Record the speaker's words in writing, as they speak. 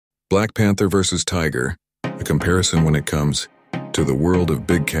Black panther versus tiger, a comparison when it comes to the world of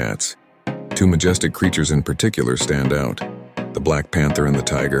big cats. Two majestic creatures in particular stand out, the black panther and the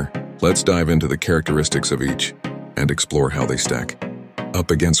tiger. Let's dive into the characteristics of each and explore how they stack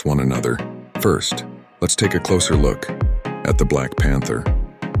up against one another. First, let's take a closer look at the black panther.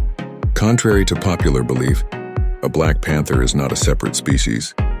 Contrary to popular belief, a black panther is not a separate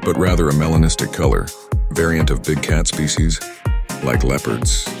species, but rather a melanistic color, variant of big cat species like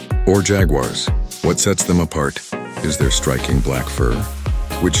leopards or jaguars. What sets them apart is their striking black fur,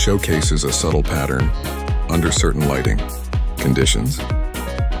 which showcases a subtle pattern under certain lighting conditions.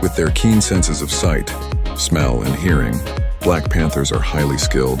 With their keen senses of sight, smell, and hearing, black panthers are highly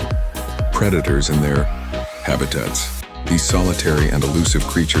skilled predators in their habitats. These solitary and elusive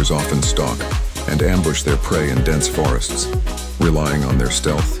creatures often stalk and ambush their prey in dense forests, relying on their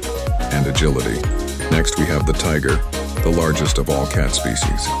stealth and agility. Next, we have the tiger, the largest of all cat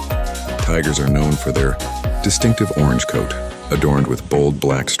species. Tigers are known for their distinctive orange coat, adorned with bold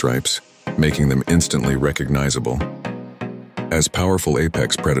black stripes, making them instantly recognizable. As powerful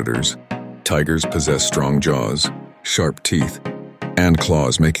apex predators, tigers possess strong jaws, sharp teeth, and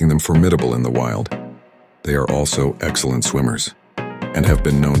claws, making them formidable in the wild. They are also excellent swimmers and have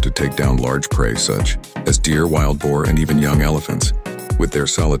been known to take down large prey such as deer, wild boar, and even young elephants. With their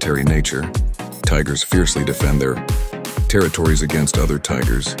solitary nature, tigers fiercely defend their territories against other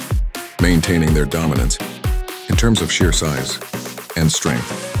tigers, maintaining their dominance. In terms of sheer size and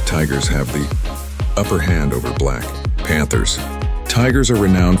strength, tigers have the upper hand over black panthers. Tigers are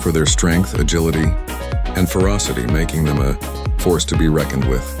renowned for their strength, agility, and ferocity, making them a force to be reckoned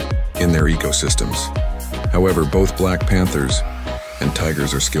with in their ecosystems. However, both black panthers and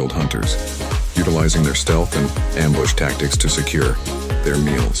tigers are skilled hunters, utilizing their stealth and ambush tactics to secure their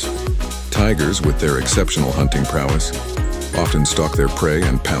meals. Tigers, with their exceptional hunting prowess, often stalk their prey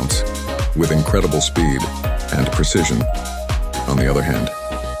and pounce with incredible speed and precision. On the other hand,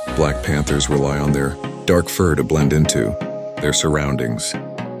 black panthers rely on their dark fur to blend into their surroundings,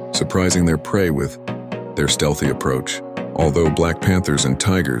 surprising their prey with their stealthy approach. Although black panthers and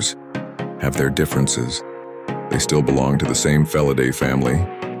tigers have their differences, they still belong to the same Felidae family,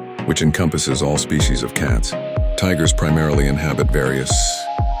 which encompasses all species of cats. Tigers primarily inhabit various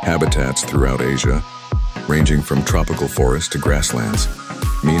habitats throughout Asia, ranging from tropical forests to grasslands.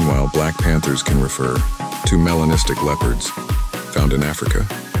 Meanwhile, black panthers can refer to melanistic leopards, found in Africa,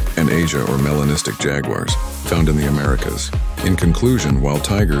 and Asia, or melanistic jaguars, found in the Americas. In conclusion, while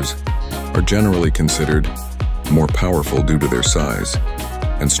tigers are generally considered more powerful due to their size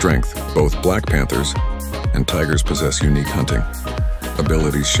and strength, both black panthers and tigers possess unique hunting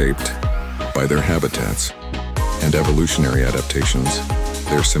abilities shaped by their habitats and evolutionary adaptations.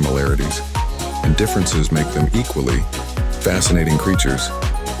 Their similarities and differences make them equally fascinating creatures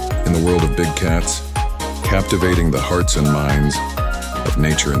in the world of big cats, captivating the hearts and minds of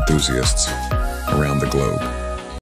nature enthusiasts around the globe.